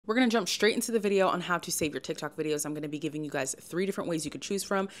We're going to jump straight into the video on how to save your TikTok videos. I'm going to be giving you guys 3 different ways you could choose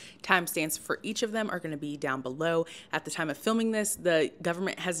from. Timestamps for each of them are going to be down below. At the time of filming this, the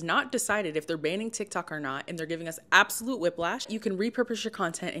government has not decided if they're banning TikTok or not, and they're giving us absolute whiplash. You can repurpose your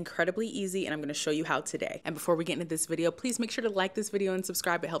content incredibly easy, and I'm going to show you how today. And before we get into this video, please make sure to like this video and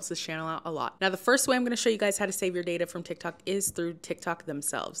subscribe. It helps this channel out a lot. Now, the first way I'm going to show you guys how to save your data from TikTok is through TikTok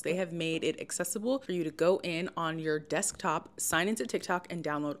themselves. They have made it accessible for you to go in on your desktop, sign into TikTok, and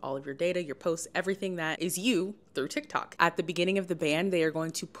download all of your data, your posts, everything that is you through TikTok. At the beginning of the ban, they are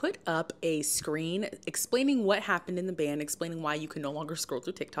going to put up a screen explaining what happened in the ban, explaining why you can no longer scroll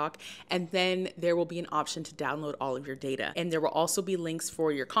through TikTok, and then there will be an option to download all of your data. And there will also be links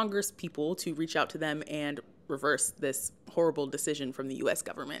for your Congress people to reach out to them and reverse this horrible decision from the US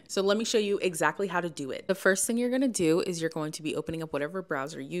government. So let me show you exactly how to do it. The first thing you're going to do is you're going to be opening up whatever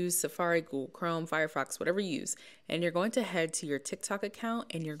browser you use, Safari, Google Chrome, Firefox, whatever you use, and you're going to head to your TikTok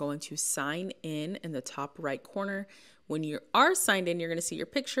account and you're going to sign in the top right corner. When you are signed in, you're going to see your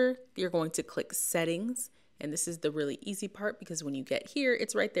picture. You're going to click settings. And this is the really easy part because when you get here,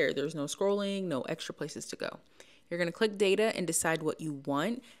 it's right there. There's no scrolling, no extra places to go. You're going to click data and decide what you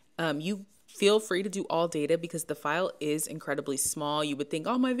want. You feel free to do all data because the file is incredibly small. You would think,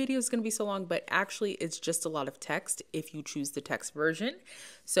 oh, my video is going to be so long, but actually it's just a lot of text if you choose the text version.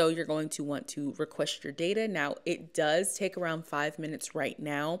 So you're going to want to request your data. Now, it does take around 5 minutes right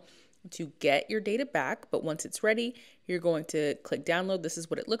now to get your data back, but once it's ready, you're going to click download. This is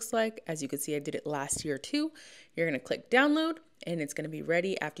what it looks like. As you can see, I did it last year too. You're going to click download and it's going to be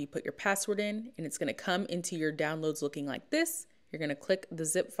ready after you put your password in, and it's going to come into your downloads looking like this. You're going to click the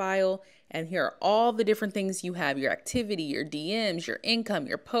zip file, and here are all the different things you have: your activity, your DMs, your income,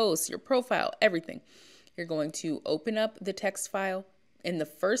 your posts, your profile, everything. You're going to open up the text file, and the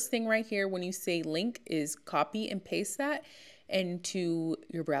first thing right here when you say link is copy and paste that into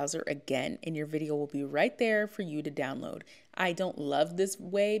your browser again, and your video will be right there for you to download. I don't love this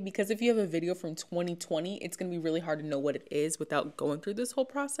way because if you have a video from 2020, it's going to be really hard to know what it is without going through this whole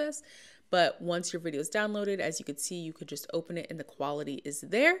process. But once your video is downloaded, as you can see, you could just open it and the quality is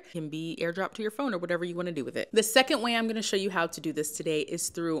there. It can be airdropped to your phone or whatever you want to do with it. The second way I'm going to show you how to do this today is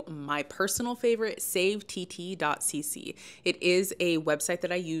through my personal favorite, SaveTT.CC. It is a website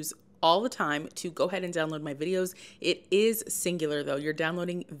that I use all the time to go ahead and download my videos. It is singular though. You're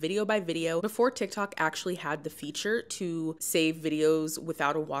downloading video by video. Before TikTok actually had the feature to save videos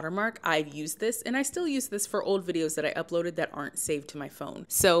without a watermark, I've used this and I still use this for old videos that I uploaded that aren't saved to my phone.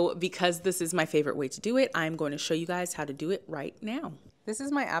 So because this is my favorite way to do it, I'm going to show you guys how to do it right now. This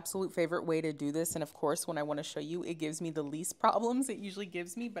is my absolute favorite way to do this. And of course, when I want to show you, it gives me the least problems it usually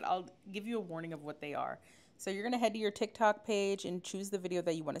gives me, but I'll give you a warning of what they are. So you're going to head to your TikTok page and choose the video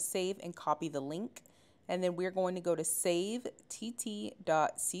that you want to save and copy the link. And then we're going to go to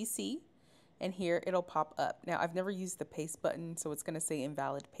SaveTT.CC, and here it'll pop up. Now, I've never used the paste button, so it's going to say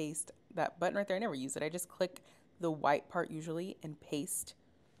invalid paste. That button right there, I never use it. I just click the white part usually and paste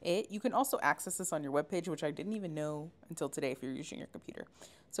it. You can also access this on your webpage, which I didn't even know until today if you're using your computer.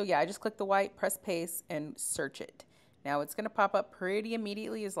 So yeah, I just click the white, press paste, and search it. Now, it's going to pop up pretty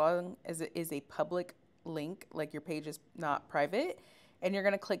immediately as long as it is a public link, like your page is not private, and you're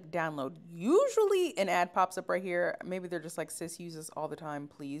going to click download. Usually an ad pops up right here. Maybe they're just like, sis, use this all the time,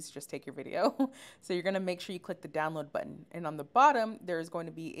 please just take your video. So you're going to make sure you click the download button, and on the bottom there's going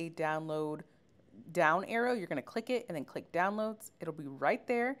to be a download down arrow. You're going to click it and then click downloads. It'll be right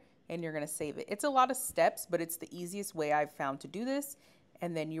there and you're going to save it. It's a lot of steps, but it's the easiest way I've found to do this.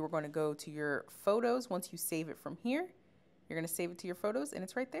 And then you are going to go to your photos. Once you save it from here, you're going to save it to your photos and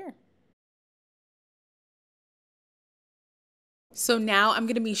it's right there. So now I'm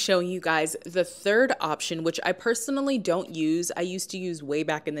going to be showing you guys the third option, which I personally don't use. I used to use way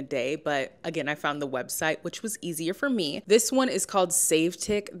back in the day, but again, I found the website, which was easier for me. This one is called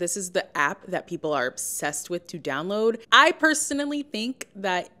SaveTT. This is the app that people are obsessed with to download. I personally think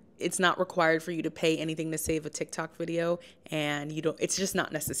that it's not required for you to pay anything to save a TikTok video, and it's just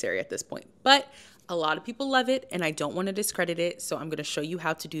not necessary at this point. But a lot of people love it and I don't want to discredit it, so I'm going to show you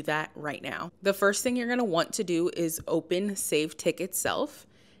how to do that right now. The first thing you're going to want to do is open SaveTT itself.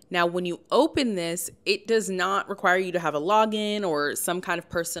 Now, when you open this, it does not require you to have a login or some kind of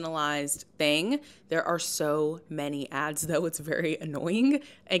personalized thing. There are so many ads though, it's very annoying.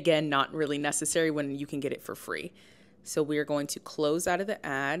 Again, not really necessary when you can get it for free. So we are going to close out of the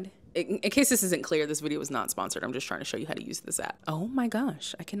ad. In case this isn't clear, this video is not sponsored. I'm just trying to show you how to use this app. Oh my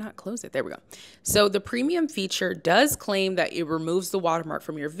gosh, I cannot close it. There we go. So the premium feature does claim that it removes the watermark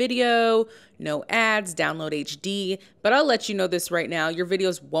from your video, no ads, download HD, but I'll let you know this right now. Your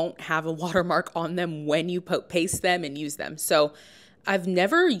videos won't have a watermark on them when you paste them and use them. So I've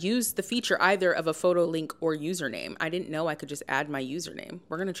never used the feature either of a photo link or username. I didn't know I could just add my username.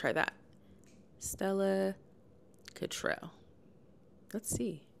 We're going to try that. Stella Kittrell. Let's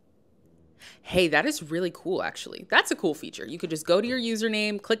see. Hey, that is really cool, actually. That's a cool feature. You could just go to your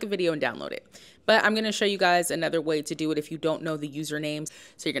username, click a video, and download it. But I'm going to show you guys another way to do it if you don't know the usernames.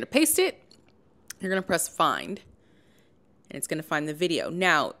 So you're going to paste it. You're going to press find. And it's going to find the video.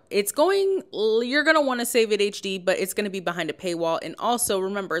 Now, you're going to want to save it HD, but it's going to be behind a paywall. And also,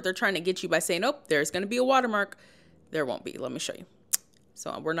 remember, they're trying to get you by saying, oh, there's going to be a watermark. There won't be. Let me show you.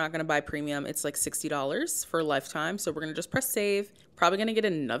 So we're not going to buy premium. It's like $60 for a lifetime. So we're going to just press save. Probably going to get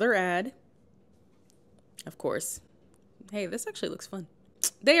another ad. Of course. Hey, this actually looks fun.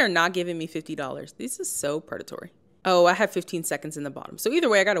 They are not giving me $50. This is so predatory. Oh, I have 15 seconds in the bottom. So either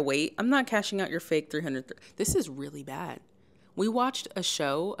way, I got to wait. I'm not cashing out your fake 300. This is really bad. We watched a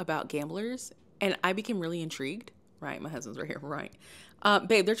show about gamblers and I became really intrigued. Right. My husband's right here. Right.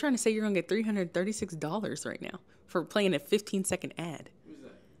 Babe, they're trying to say you're going to get $336 right now for playing a 15-second ad. Who's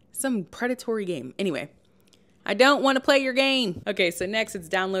that? Some predatory game. Anyway, I don't want to play your game. Okay. So next it's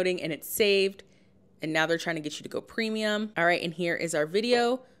downloading and it's saved. And now they're trying to get you to go premium. All right, and here is our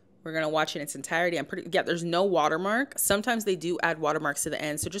video. We're gonna watch it in its entirety. There's no watermark. Sometimes they do add watermarks to the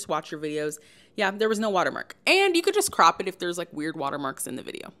end, so just watch your videos. Yeah, there was no watermark. And you could just crop it if there's like weird watermarks in the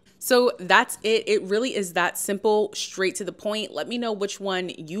video. So that's it. It really is that simple, straight to the point. Let me know which one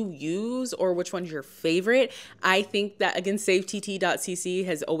you use or which one's your favorite. I think that, again, SaveTT.CC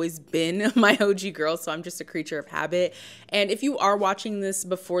has always been my OG girl, so I'm just a creature of habit. And if you are watching this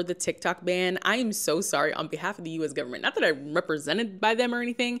before the TikTok ban, I am so sorry on behalf of the US government. Not that I'm represented by them or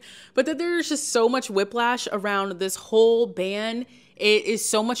anything, but that there's just so much whiplash around this whole ban. It is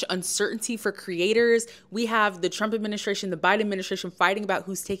so much uncertainty for creators. We have the Trump administration, the Biden administration fighting about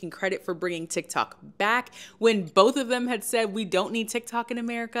who's taking credit for bringing TikTok back when both of them had said we don't need TikTok in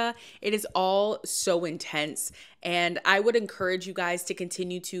America. It is all so intense. And I would encourage you guys to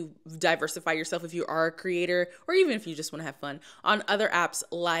continue to diversify yourself if you are a creator or even if you just want to have fun on other apps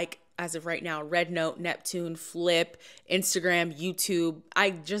like, as of right now, Rednote, Neptune, Flip, Instagram, YouTube.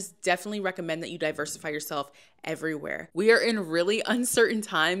 I just definitely recommend that you diversify yourself everywhere. We are in really uncertain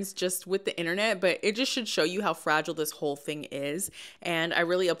times just with the internet, but it just should show you how fragile this whole thing is. And I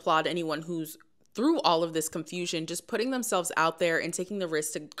really applaud anyone who's through all of this confusion, just putting themselves out there and taking the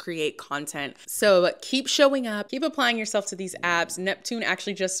risk to create content. So keep showing up, keep applying yourself to these apps. Neptune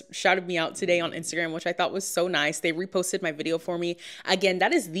actually just shouted me out today on Instagram, which I thought was so nice. They reposted my video for me. Again,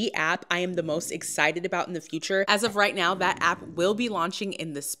 that is the app I am the most excited about in the future. As of right now, that app will be launching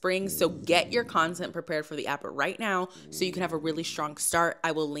in the spring. So get your content prepared for the app right now so you can have a really strong start.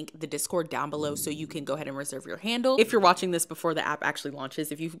 I will link the Discord down below so you can go ahead and reserve your handle. If you're watching this before the app actually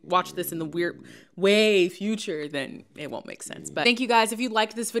launches, if you watch this in the weird way future, then it won't make sense. But thank you guys. If you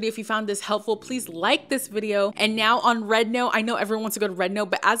liked this video, if you found this helpful, please like this video. And now on Rednote, I know everyone wants to go to Rednote,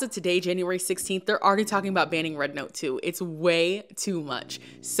 but as of today, January 16th, they're already talking about banning Rednote too. It's way too much.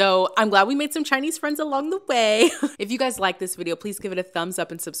 So I'm glad we made some Chinese friends along the way. If you guys like this video, please give it a thumbs up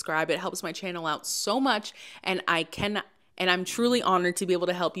and subscribe. It helps my channel out so much, and I'm truly honored to be able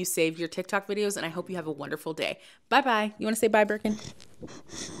to help you save your TikTok videos, and I hope you have a wonderful day. Bye-bye. You want to say bye, Birkin?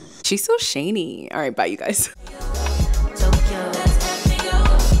 She's so shiny. All right, bye, you guys.